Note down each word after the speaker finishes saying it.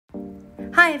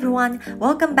Hi everyone,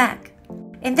 welcome back.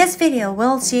 In this video,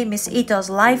 we'll see Miss Ito's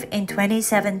life in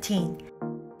 2017.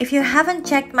 If you haven't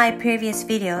checked my previous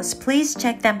videos, please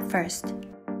check them first.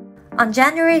 On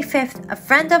January 5th, a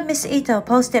friend of Miss Ito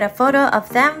posted a photo of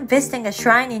them visiting a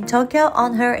shrine in Tokyo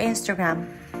on her Instagram.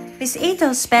 Miss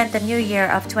Ito spent the new year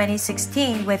of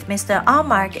 2016 with Mr.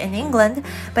 Allmark in England,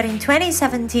 but in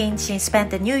 2017 she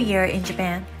spent the new year in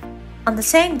Japan. On the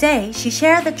same day, she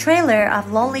shared the trailer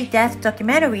of Lonely Death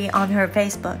documentary on her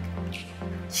Facebook.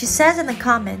 She says in a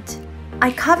comment, "I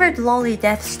covered Lonely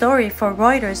Death story for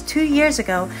Reuters 2 years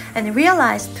ago and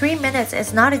realized 3 minutes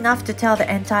is not enough to tell the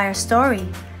entire story.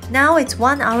 Now it's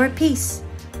 1 hour piece."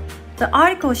 The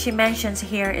article she mentions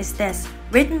here is this,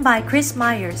 written by Chris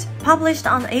Myers, published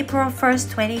on April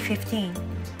 1st, 2015.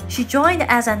 She joined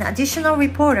as an additional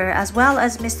reporter as well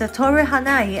as Mr. Toru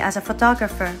Hanai as a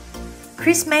photographer.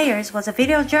 Chris Myers was a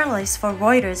video journalist for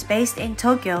Reuters based in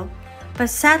Tokyo, but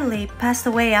sadly passed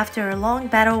away after a long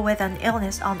battle with an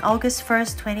illness on August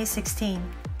 1st, 2016,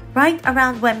 right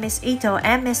around when Miss Ito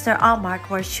and Mr. Allmark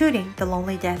were shooting The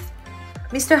Lonely Death.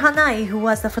 Mr. Hanai, who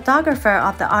was the photographer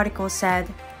of the article,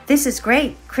 said, "This is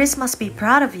great, Chris must be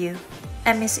proud of you."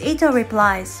 And Miss Ito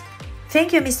replies,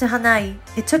 "Thank you, Mr. Hanai.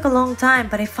 It took a long time,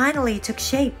 but it finally took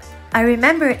shape. I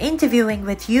remember interviewing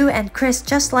with you and Chris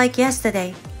just like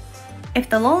yesterday." If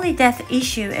the Lonely Death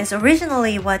issue is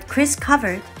originally what Chris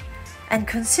covered, and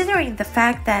considering the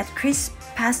fact that Chris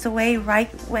passed away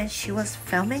right when she was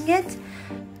filming it,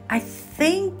 I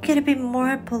think it'd be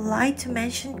more polite to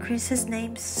mention Chris's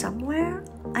name somewhere,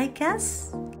 I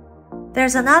guess?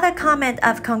 There's another comment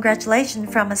of congratulation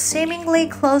from a seemingly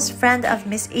close friend of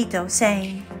Miss Ito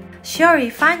saying, "Shiori,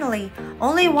 finally!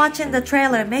 Only watching the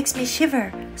trailer makes me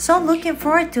shiver, so looking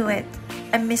forward to it."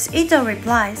 And Miss Ito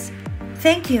replies,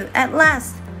 "Thank you, at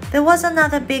last. There was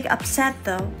another big upset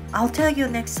though. I'll tell you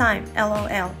next time,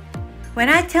 LOL. When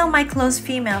I tell my close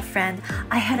female friend,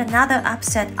 I had another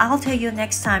upset, I'll tell you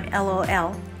next time,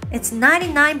 LOL. It's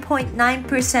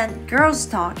 99.9% girls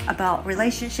talk about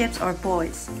relationships or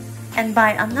boys. And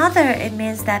by another, it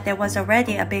means that there was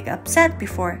already a big upset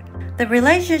before. The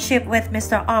relationship with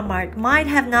Mr. Allmark might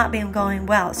have not been going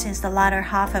well since the latter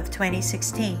half of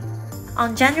 2016.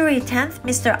 On January 10th,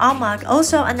 Mr. Allmark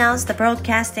also announced the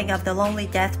broadcasting of the Lonely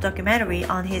Death documentary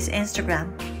on his Instagram.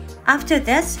 After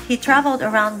this, he traveled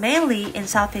around mainly in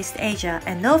Southeast Asia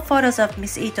and no photos of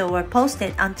Miss Ito were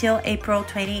posted until April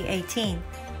 2018.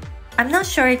 I'm not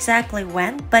sure exactly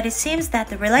when, but it seems that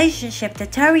the relationship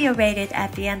deteriorated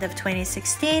at the end of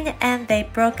 2016 and they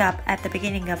broke up at the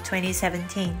beginning of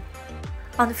 2017.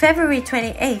 On February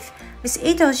 28th, Miss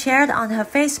Ito shared on her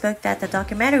Facebook that the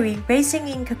documentary Racing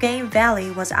in Cocaine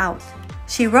Valley was out.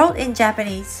 She wrote in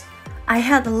Japanese, "I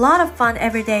had a lot of fun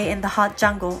every day in the hot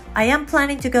jungle. I am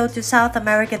planning to go to South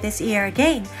America this year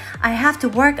again. I have to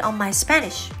work on my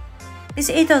Spanish." Miss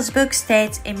Ito's book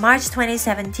states in March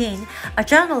 2017, a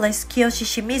journalist, Kiyoshi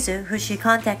Shimizu, who she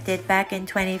contacted back in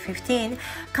 2015,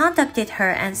 contacted her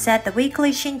and said the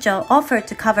Weekly Shinjo offered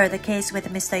to cover the case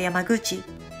with Mr. Yamaguchi.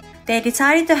 They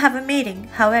decided to have a meeting,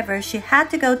 however, she had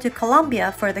to go to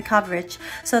Colombia for the coverage,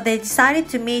 so they decided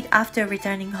to meet after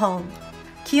returning home.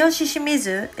 Kiyoshi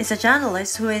Shimizu is a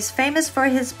journalist who is famous for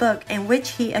his book in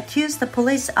which he accused the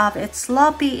police of its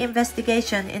sloppy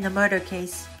investigation in a murder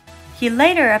case. He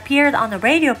later appeared on a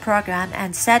radio program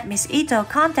and said Miss Ito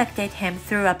contacted him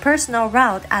through a personal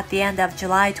route at the end of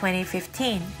July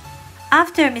 2015.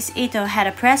 After Miss Ito had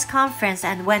a press conference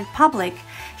and went public,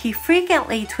 he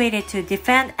frequently tweeted to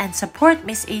defend and support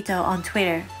Miss Ito on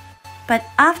Twitter. But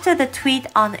after the tweet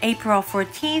on April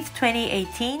 14th,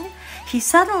 2018, he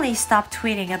suddenly stopped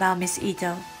tweeting about Miss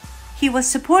Ito. He was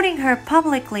supporting her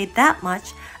publicly that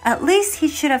much, at least he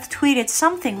should have tweeted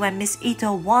something when Miss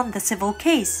Ito won the civil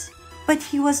case.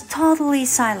 But he was totally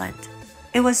silent.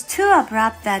 It was too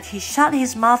abrupt that he shut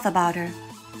his mouth about her.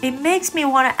 It makes me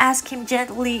want to ask him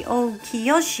gently, "Oh,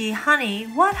 Kiyoshi, honey,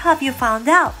 what have you found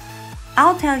out?"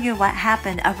 I'll tell you what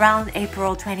happened around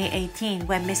April 2018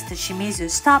 when Mr. Shimizu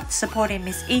stopped supporting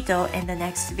Miss Ito in the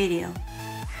next video.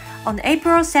 On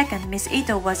April 2nd, Miss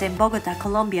Ito was in Bogota,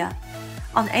 Colombia.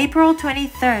 On April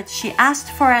 23rd, she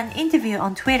asked for an interview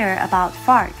on Twitter about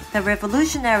FARC, the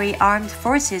Revolutionary Armed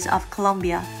Forces of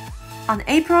Colombia. On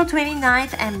April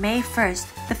 29th and May 1st,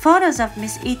 the photos of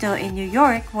Miss Ito in New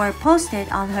York were posted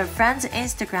on her friend's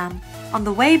Instagram. On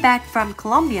the way back from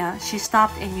Colombia, she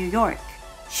stopped in New York.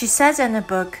 She says in her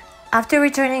book, "After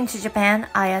returning to Japan,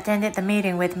 I attended the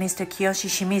meeting with Mr. Kiyoshi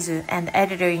Shimizu and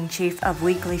editor-in-chief of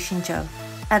Weekly Shinjo.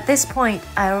 At this point,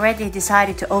 I already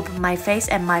decided to open my face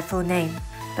and my full name,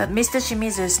 but Mr.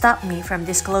 Shimizu stopped me from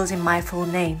disclosing my full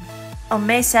name. On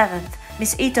May 7th,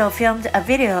 Ms. Ito filmed a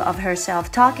video of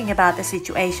herself talking about the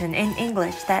situation in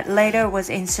English that later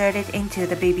was inserted into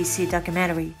the BBC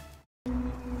documentary.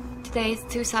 Today is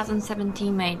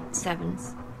 2017, May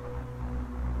 7th.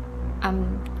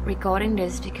 I'm recording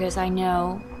this because I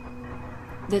know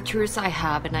the truth I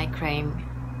have and I claim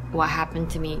what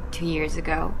happened to me 2 years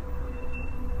ago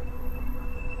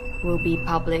will be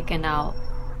public and out.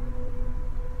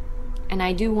 And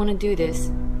I do want to do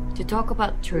this to talk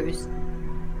about truth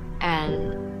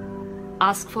and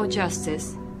ask for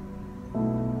justice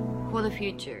for the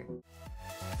future.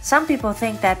 Some people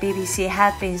think that BBC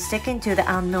had been sticking to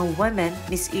the unknown woman,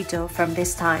 Ms. Ito, from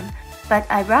this time, but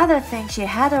I rather think she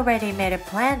had already made a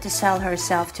plan to sell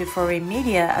herself to foreign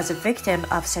media as a victim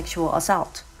of sexual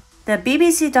assault. The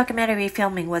BBC documentary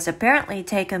filming was apparently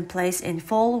taken place in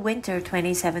fall-winter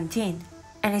 2017.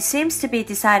 And it seems to be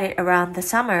decided around the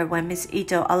summer when Ms.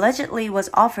 Ito allegedly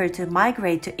was offered to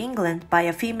migrate to England by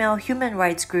a female human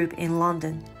rights group in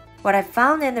London. What I've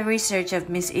found in the research of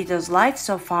Ms. Ito's life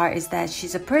so far is that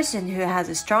she's a person who has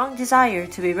a strong desire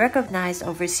to be recognized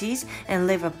overseas and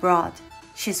live abroad.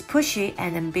 She's pushy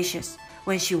and ambitious.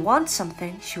 When she wants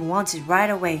something, she wants it right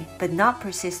away, but not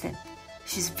persistent.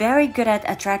 She's very good at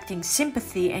attracting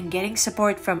sympathy and getting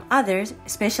support from others,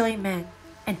 especially men.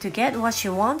 And to get what she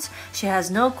wants, she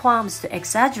has no qualms to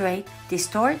exaggerate,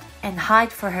 distort, and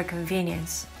hide for her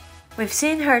convenience. We've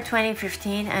seen her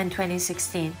 2015 and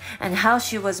 2016, and how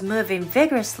she was moving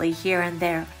vigorously here and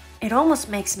there. It almost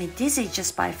makes me dizzy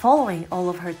just by following all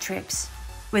of her trips.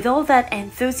 With all that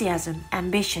enthusiasm,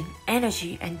 ambition,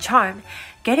 energy, and charm,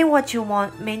 getting what you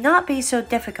want may not be so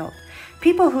difficult.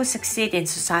 People who succeed in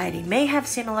society may have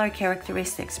similar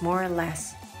characteristics more or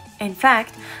less. In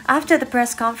fact, after the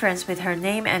press conference with her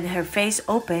name and her face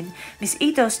open, Ms.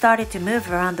 Ito started to move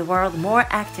around the world more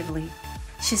actively.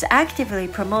 She's actively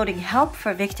promoting help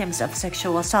for victims of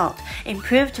sexual assault,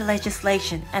 improved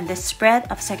legislation, and the spread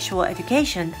of sexual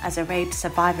education as a rape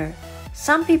survivor.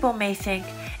 Some people may think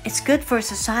it's good for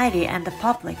society and the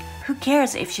public. Who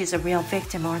cares if she's a real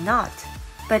victim or not?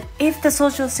 But if the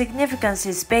social significance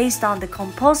is based on the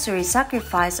compulsory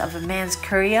sacrifice of a man's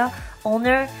career,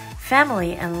 honor,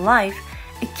 family, and life,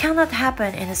 it cannot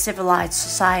happen in a civilized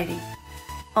society.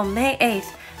 On May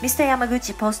 8th, Mr.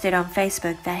 Yamaguchi posted on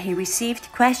Facebook that he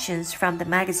received questions from the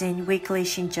magazine Weekly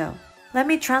Shincho. Let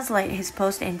me translate his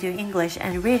post into English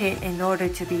and read it in order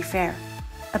to be fair.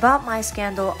 About my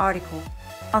scandal article.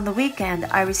 On the weekend,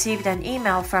 I received an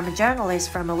email from a journalist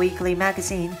from a weekly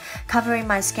magazine covering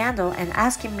my scandal and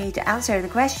asking me to answer the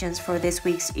questions for this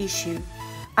week's issue.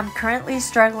 I'm currently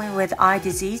struggling with eye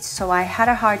disease, so I had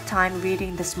a hard time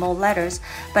reading the small letters,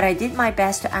 but I did my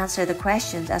best to answer the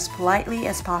questions as politely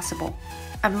as possible.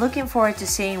 I'm looking forward to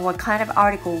seeing what kind of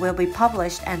article will be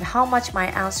published and how much my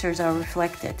answers are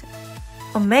reflected.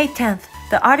 On May 10th,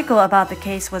 the article about the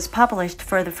case was published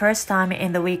for the first time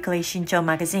in the Weekly Shincho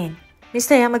magazine.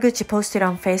 Mr. Yamaguchi posted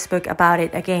on Facebook about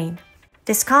it again.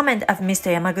 This comment of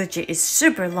Mr. Yamaguchi is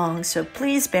super long, so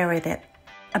please bear with it.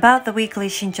 About the Weekly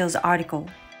Shincho's article.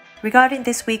 Regarding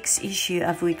this week's issue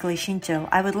of Weekly Shincho,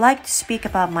 I would like to speak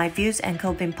about my views and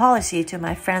coping policy to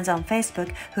my friends on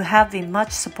Facebook who have been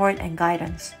much support and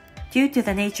guidance. Due to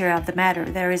the nature of the matter,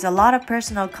 there is a lot of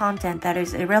personal content that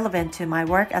is irrelevant to my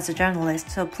work as a journalist,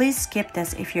 so please skip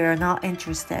this if you are not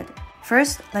interested.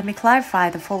 First, let me clarify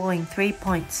the following 3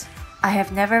 points. I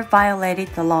have never violated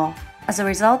the law. As a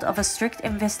result of a strict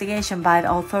investigation by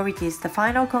the authorities, the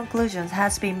final conclusion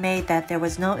has been made that there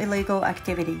was no illegal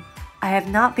activity. I have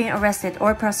not been arrested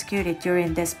or prosecuted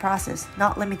during this process.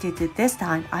 Not limited to this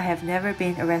time, I have never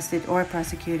been arrested or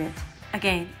prosecuted.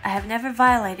 Again, I have never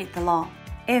violated the law.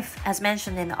 If, as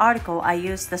mentioned in the article, I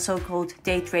used the so-called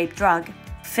date rape drug,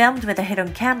 filmed with a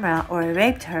hidden camera, or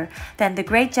raped her, then the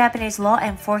great Japanese law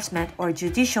enforcement or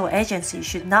judicial agency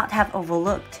should not have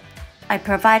overlooked. I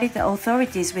provided the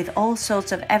authorities with all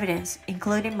sorts of evidence,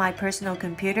 including my personal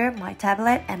computer, my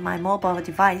tablet, and my mobile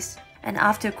device. And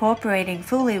after cooperating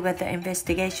fully with the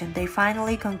investigation, they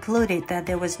finally concluded that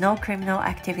there was no criminal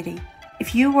activity.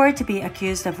 If you were to be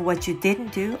accused of what you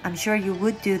didn't do, I'm sure you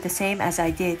would do the same as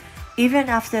I did. Even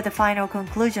after the final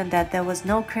conclusion that there was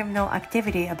no criminal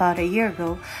activity about a year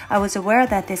ago, I was aware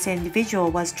that this individual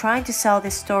was trying to sell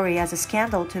this story as a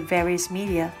scandal to various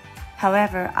media.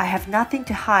 However, I have nothing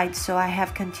to hide, so I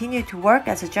have continued to work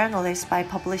as a journalist by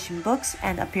publishing books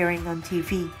and appearing on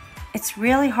TV. It's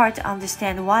really hard to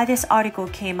understand why this article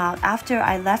came out after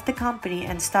I left the company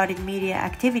and started media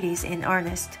activities in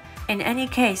earnest. In any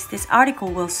case, this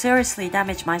article will seriously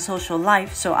damage my social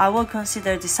life, so I will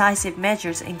consider decisive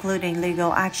measures including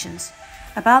legal actions.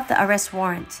 About the arrest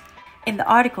warrant. In the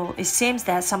article, it seems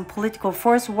that some political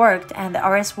force worked and the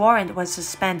arrest warrant was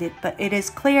suspended, but it is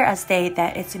clear as day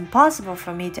that it's impossible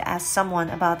for me to ask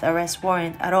someone about the arrest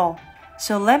warrant at all.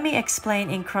 So let me explain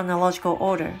in chronological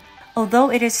order. Although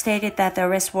it is stated that the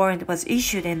arrest warrant was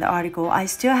issued in the article, I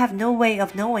still have no way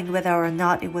of knowing whether or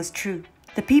not it was true.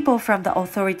 The people from the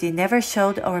authority never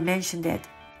showed or mentioned it.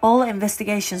 All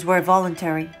investigations were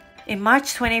voluntary. In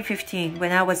March 2015,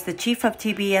 when I was the chief of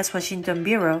TBS Washington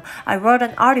Bureau, I wrote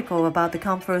an article about the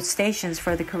comfort stations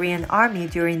for the Korean Army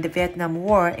during the Vietnam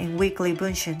War in Weekly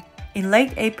Bunshin. In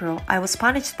late April, I was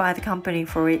punished by the company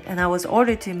for it and I was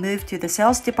ordered to move to the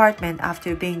sales department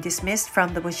after being dismissed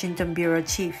from the Washington Bureau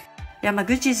chief.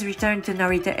 Yamaguchi's return to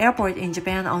Narita Airport in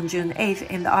Japan on June 8th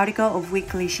in the article of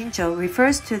Weekly Shincho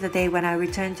refers to the day when I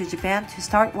returned to Japan to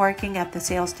start working at the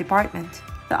sales department.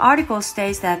 The article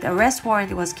states that the arrest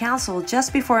warrant was cancelled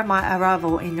just before my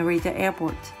arrival in Narita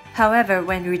Airport. However,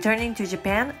 when returning to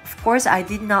Japan, of course I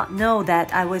did not know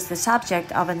that I was the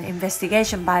subject of an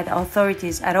investigation by the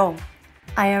authorities at all.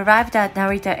 I arrived at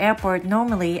Narita Airport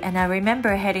normally and I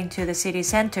remember heading to the city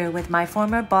center with my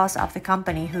former boss of the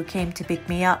company who came to pick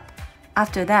me up.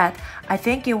 After that, I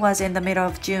think it was in the middle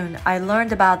of June, I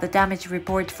learned about the damage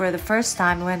report for the first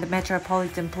time when the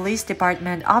Metropolitan Police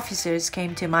Department officers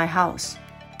came to my house.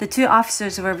 The two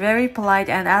officers were very polite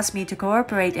and asked me to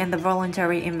cooperate in the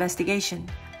voluntary investigation.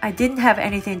 I didn't have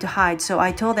anything to hide, so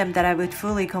I told them that I would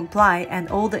fully comply and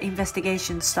all the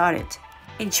investigation started.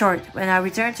 In short, when I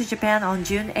returned to Japan on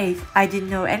June 8th, I didn't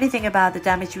know anything about the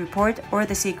damage report or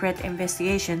the secret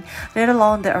investigation, let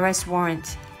alone the arrest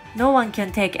warrant. No one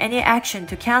can take any action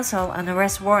to cancel an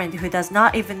arrest warrant who does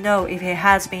not even know if it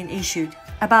has been issued.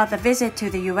 About the visit to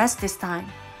the US this time.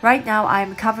 Right now, I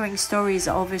am covering stories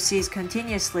overseas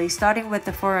continuously, starting with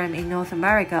the forum in North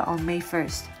America on May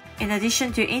 1st. In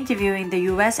addition to interviewing the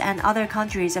US and other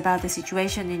countries about the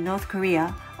situation in North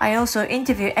Korea, I also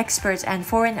interview experts and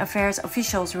foreign affairs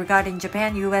officials regarding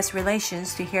Japan-US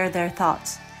relations to hear their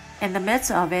thoughts. In the midst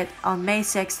of it, on May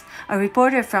 6th, a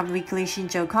reporter from Weekly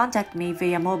Shincho contacted me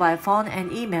via mobile phone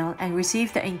and email and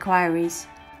received the inquiries.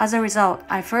 As a result,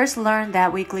 I first learned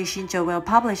that Weekly Shincho will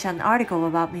publish an article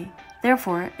about me.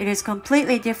 Therefore, it is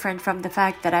completely different from the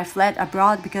fact that I fled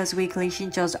abroad because Weekly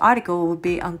Shincho's article would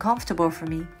be uncomfortable for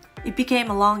me. It became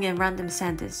a long and random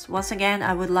sentence. Once again,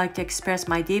 I would like to express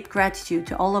my deep gratitude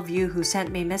to all of you who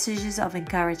sent me messages of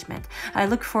encouragement. I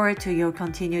look forward to your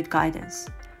continued guidance.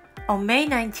 On May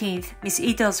 19th, Ms.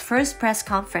 Ito's first press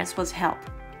conference was held.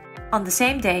 On the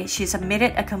same day, she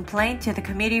submitted a complaint to the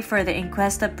Committee for the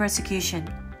Inquest of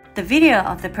Prosecution. The video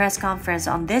of the press conference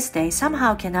on this day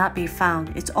somehow cannot be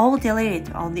found. It's all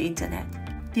deleted on the internet.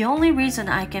 The only reason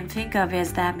I can think of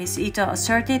is that Ms. Ito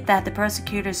asserted that the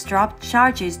prosecutors dropped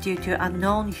charges due to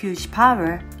unknown huge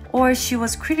power, or she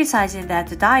was criticizing that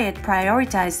the Diet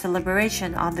prioritized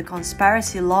deliberation on the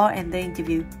conspiracy law in the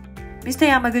interview. Mr.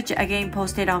 Yamaguchi again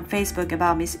posted on Facebook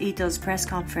about Ms. Ito's press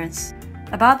conference.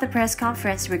 About the press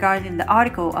conference regarding the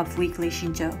article of Weekly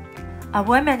Shincho. A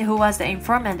woman who was the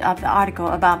informant of the article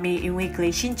about me in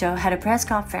Weekly Shincho had a press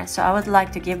conference, so I would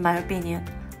like to give my opinion.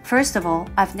 First of all,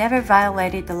 I've never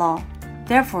violated the law.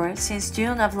 Therefore, since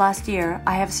June of last year,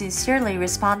 I have sincerely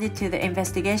responded to the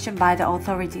investigation by the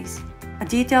authorities. A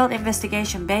detailed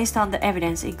investigation based on the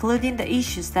evidence, including the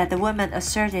issues that the woman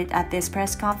asserted at this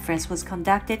press conference, was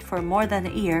conducted for more than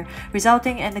a year,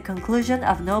 resulting in the conclusion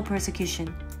of no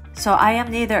prosecution. So I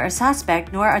am neither a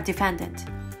suspect nor a defendant.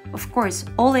 Of course,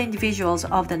 all individuals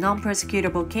of the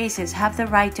non-prosecutable cases have the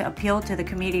right to appeal to the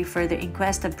Committee for the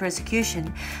Inquest of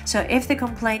Prosecution, so if the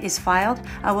complaint is filed,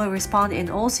 I will respond in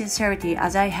all sincerity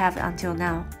as I have until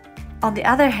now. On the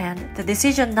other hand, the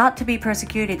decision not to be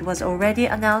prosecuted was already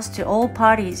announced to all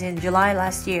parties in July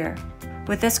last year.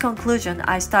 With this conclusion,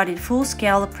 I started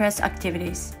full-scale press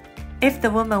activities. If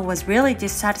the woman was really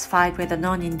dissatisfied with the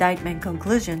non-indictment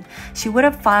conclusion, she would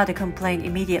have filed a complaint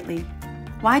immediately.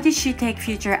 Why did she take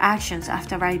future actions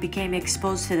after I became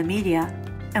exposed to the media?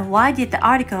 And why did the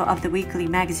article of the weekly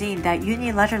magazine that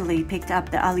unilaterally picked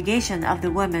up the allegation of the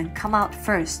woman come out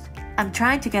first? I'm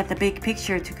trying to get the big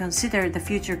picture to consider the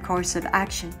future course of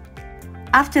action.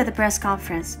 After the press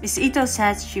conference, Ms. Ito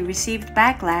says she received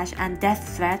backlash and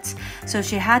death threats, so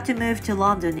she had to move to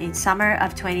London in summer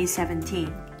of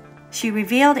 2017. She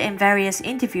revealed in various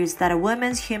interviews that a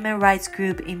women's human rights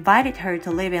group invited her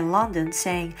to live in London,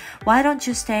 saying, "Why don't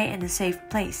you stay in a safe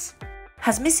place?"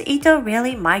 Has Ms. Ito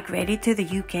really migrated to the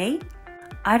UK?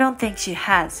 I don't think she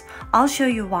has. I'll show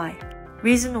you why.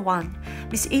 Reason 1.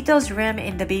 Ms. Ito's room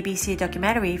in the BBC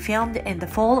documentary filmed in the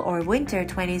fall or winter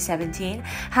 2017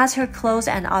 has her clothes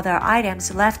and other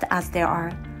items left as they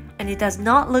are. and it does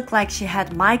not look like she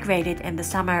had migrated in the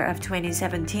summer of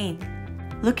 2017.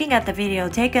 Looking at the video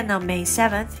taken on May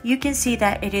 7th, you can see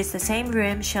that it is the same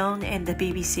room shown in the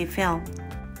BBC film.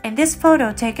 In this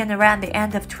photo taken around the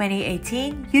end of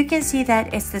 2018, you can see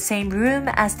that it's the same room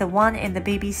as the one in the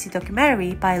BBC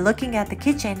documentary by looking at the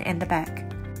kitchen in the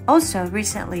back. Also,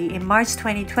 recently, in March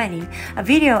 2020, a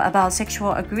video about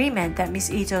sexual agreement that Ms.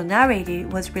 Ito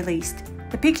narrated was released.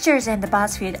 The pictures in the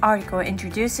BuzzFeed article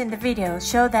introduced in the video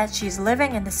show that she's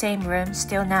living in the same room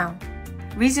still now.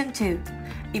 Reason 2.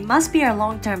 It must be a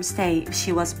long-term stay if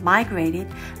she was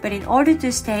migrated, but in order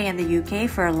to stay in the UK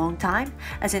for a long time,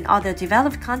 as in other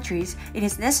developed countries, it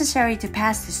is necessary to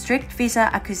pass the strict visa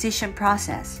acquisition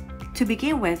process. To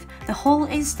begin with, the whole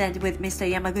incident with Mr.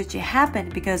 Yamaguchi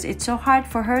happened because it's so hard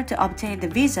for her to obtain the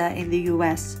visa in the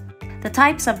US. The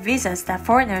types of visas that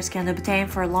foreigners can obtain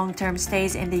for long-term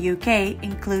stays in the UK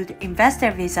include investor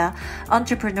visa,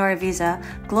 entrepreneur visa,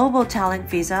 global talent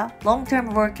visa, long-term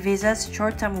work visas,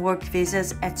 short-term work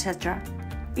visas, etc.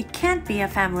 It can't be a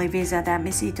family visa that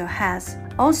Ms. Ito has.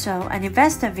 Also, an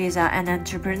investor visa and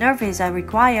entrepreneur visa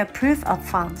require proof of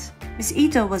funds. Ms.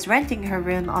 Ito was renting her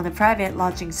room on a private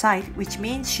lodging site, which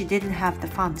means she didn't have the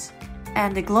funds.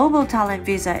 And the Global Talent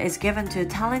Visa is given to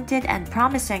talented and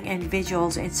promising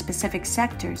individuals in specific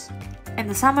sectors. In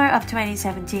the summer of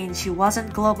 2017, she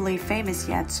wasn't globally famous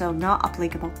yet, so not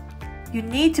applicable. You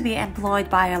need to be employed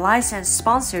by a licensed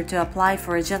sponsor to apply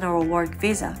for a general work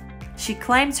visa. She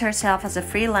claims herself as a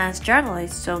freelance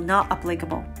journalist, so not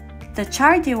applicable. The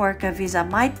charity worker visa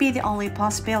might be the only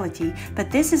possibility, but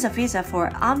this is a visa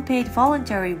for unpaid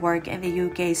voluntary work in the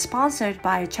UK sponsored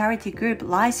by a charity group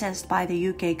licensed by the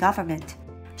UK government.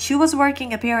 She was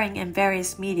working appearing in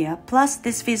various media, plus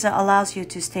this visa allows you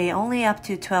to stay only up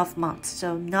to 12 months,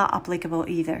 so not applicable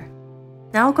either.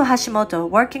 Naoko Hashimoto,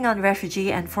 working on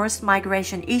refugee and forced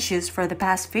migration issues for the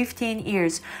past 15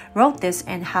 years, wrote this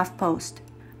in HuffPost.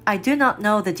 I do not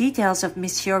know the details of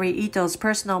Ms. Shiori Ito's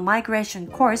personal migration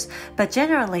course, but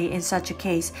generally in such a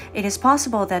case, it is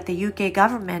possible that the UK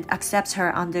government accepts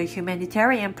her under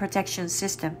humanitarian protection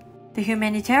system. The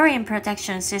humanitarian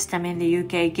protection system in the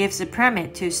UK gives a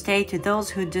permit to stay to those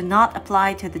who do not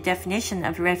apply to the definition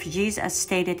of refugees as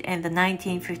stated in the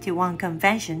 1951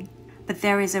 Convention, but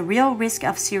there is a real risk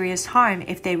of serious harm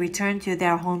if they return to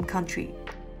their home country.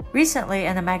 Recently,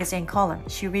 in a magazine column,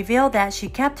 she revealed that she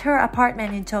kept her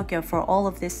apartment in Tokyo for all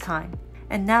of this time,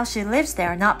 and now she lives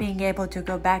there not being able to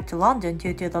go back to London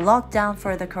due to the lockdown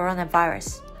for the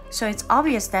coronavirus. So it's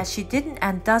obvious that she didn't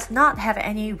and does not have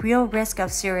any real risk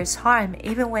of serious harm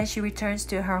even when she returns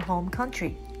to her home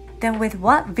country. Then with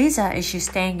what visa is she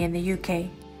staying in the UK?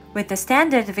 With the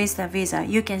standard visa,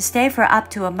 you can stay for up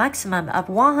to a maximum of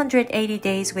 180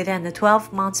 days within the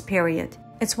 12 months period.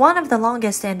 It's one of the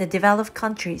longest in the developed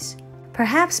countries.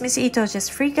 Perhaps Ms. Ito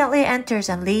just frequently enters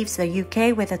and leaves the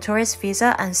UK with a tourist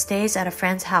visa and stays at a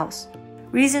friend's house.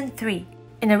 Reason 3.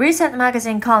 In a recent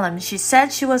magazine column, she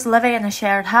said she was living in a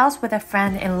shared house with a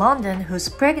friend in London who's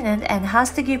pregnant and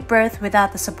has to give birth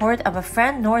without the support of a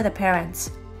friend nor the parents.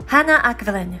 Hannah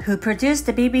Akvelin, who produced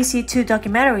the BBC Two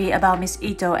documentary about Ms.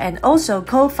 Ito and also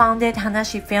co-founded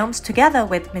Hanashi Films together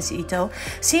with Ms. Ito,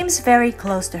 seems very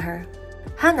close to her.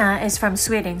 Hannah is from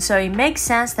Sweden, so it makes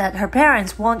sense that her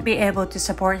parents won't be able to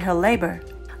support her labor.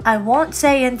 I won't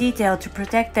say in detail to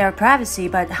protect their privacy,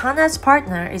 but Hannah's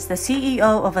partner is the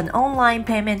CEO of an online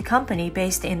payment company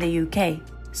based in the UK.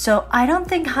 So I don't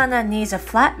think Hannah needs a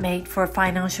flatmate for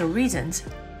financial reasons.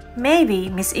 Maybe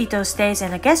Ms. Ito stays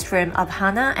in a guest room of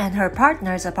Hannah and her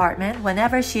partner's apartment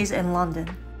whenever she's in London.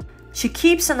 She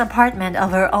keeps an apartment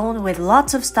of her own with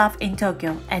lots of stuff in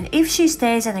Tokyo, and if she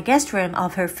stays in a guest room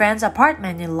of her friend's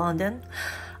apartment in London,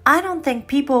 I don't think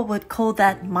people would call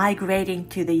that migrating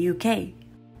to the UK.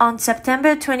 On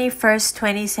September 21,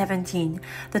 2017,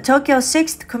 the Tokyo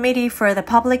 6th Committee for the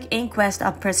Public Inquest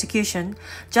of Prosecution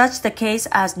judged the case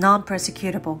as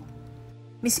non-prosecutable.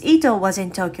 Ms. Ito was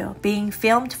in Tokyo, being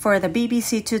filmed for the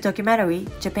BBC Two documentary,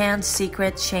 Japan's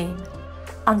Secret Shame.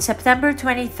 On September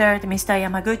 23rd, Mr.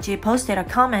 Yamaguchi posted a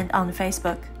comment on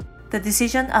Facebook. The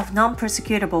decision of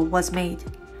non-prosecutable was made.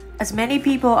 As many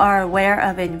people are aware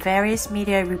of in various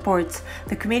media reports,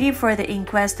 the Committee for the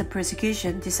Inquest of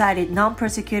Prosecution decided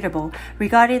non-prosecutable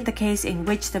regarding the case in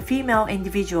which the female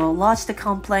individual lodged a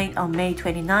complaint on May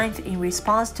 29th in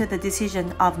response to the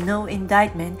decision of no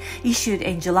indictment issued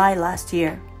in July last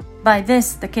year. By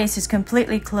this, the case is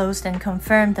completely closed and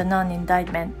confirmed the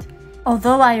non-indictment.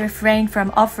 Although I refrained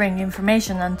from offering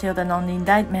information until the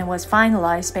non-indictment was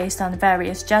finalized based on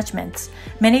various judgments,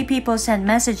 many people sent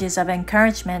messages of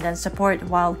encouragement and support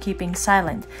while keeping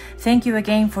silent. Thank you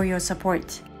again for your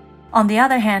support. On the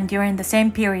other hand, during the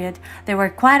same period, there were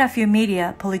quite a few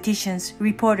media, politicians,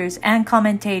 reporters, and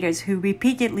commentators who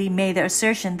repeatedly made the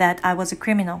assertion that I was a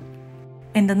criminal.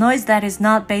 In the noise that is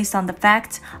not based on the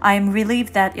facts, I am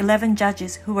relieved that 11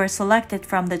 judges who were selected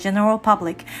from the general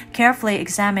public carefully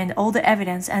examined all the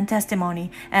evidence and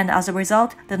testimony, and as a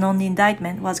result, the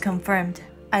non-indictment was confirmed.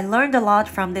 I learned a lot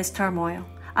from this turmoil.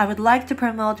 I would like to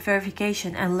promote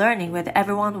verification and learning with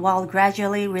everyone while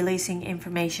gradually releasing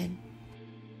information.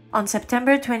 On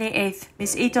September 28th,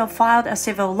 Ms. Ito filed a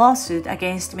civil lawsuit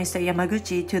against Mr.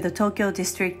 Yamaguchi to the Tokyo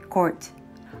District Court.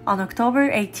 On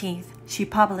October 18th, she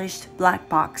published Black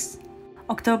Box.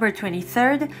 October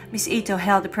 23rd, Ms. Ito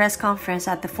held a press conference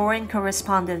at the Foreign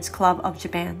Correspondents Club of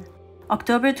Japan.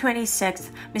 October 26th,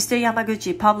 Mr.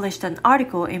 Yamaguchi published an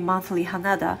article in Monthly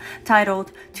Hanada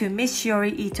titled "To Miss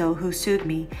Shiori Ito Who Sued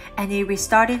Me," and he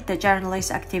restarted the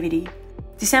journalist activity.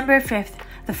 December 5th,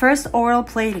 the first oral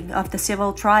pleading of the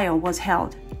civil trial was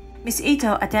held. Ms.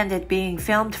 Ito attended being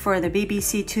filmed for the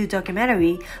BBC Two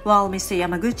documentary, while Mr.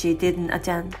 Yamaguchi didn't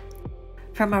attend.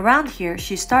 From around here,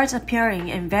 she starts appearing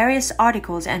in various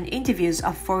articles and interviews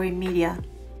of foreign media.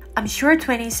 I'm sure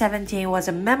 2017 was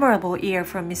a memorable year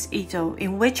for Ms. Ito,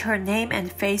 in which her name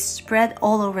and face spread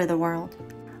all over the world.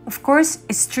 Of course,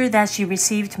 it's true that she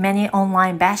received many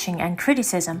online bashing and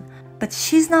criticism, but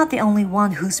she's not the only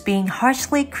one who's being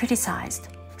harshly criticized.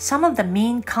 Some of the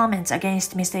mean comments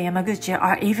against Mr. Yamaguchi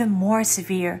are even more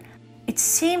severe. It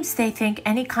seems they think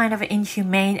any kind of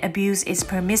inhumane abuse is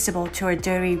permissible to a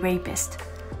dirty rapist.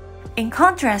 In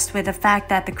contrast with the fact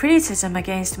that the criticism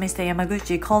against Mr.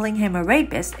 Yamaguchi calling him a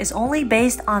rapist is only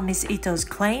based on Ms. Ito's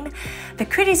claim, the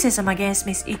criticism against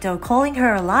Ms. Ito calling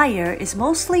her a liar is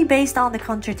mostly based on the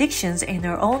contradictions in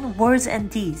her own words and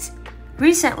deeds.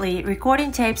 Recently,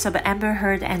 recording tapes of Amber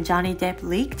Heard and Johnny Depp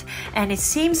leaked, and it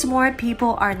seems more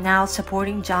people are now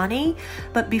supporting Johnny,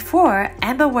 but before,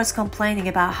 Amber was complaining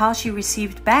about how she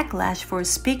received backlash for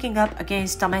speaking up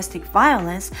against domestic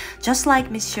violence, just like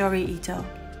Ms. Shiori Ito.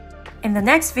 In the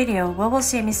next video, we will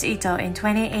see Ms. Ito in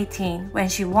 2018 when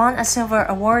she won a silver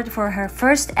award for her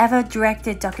first ever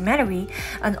directed documentary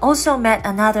and also met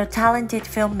another talented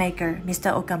filmmaker, Mr.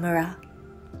 Okamura.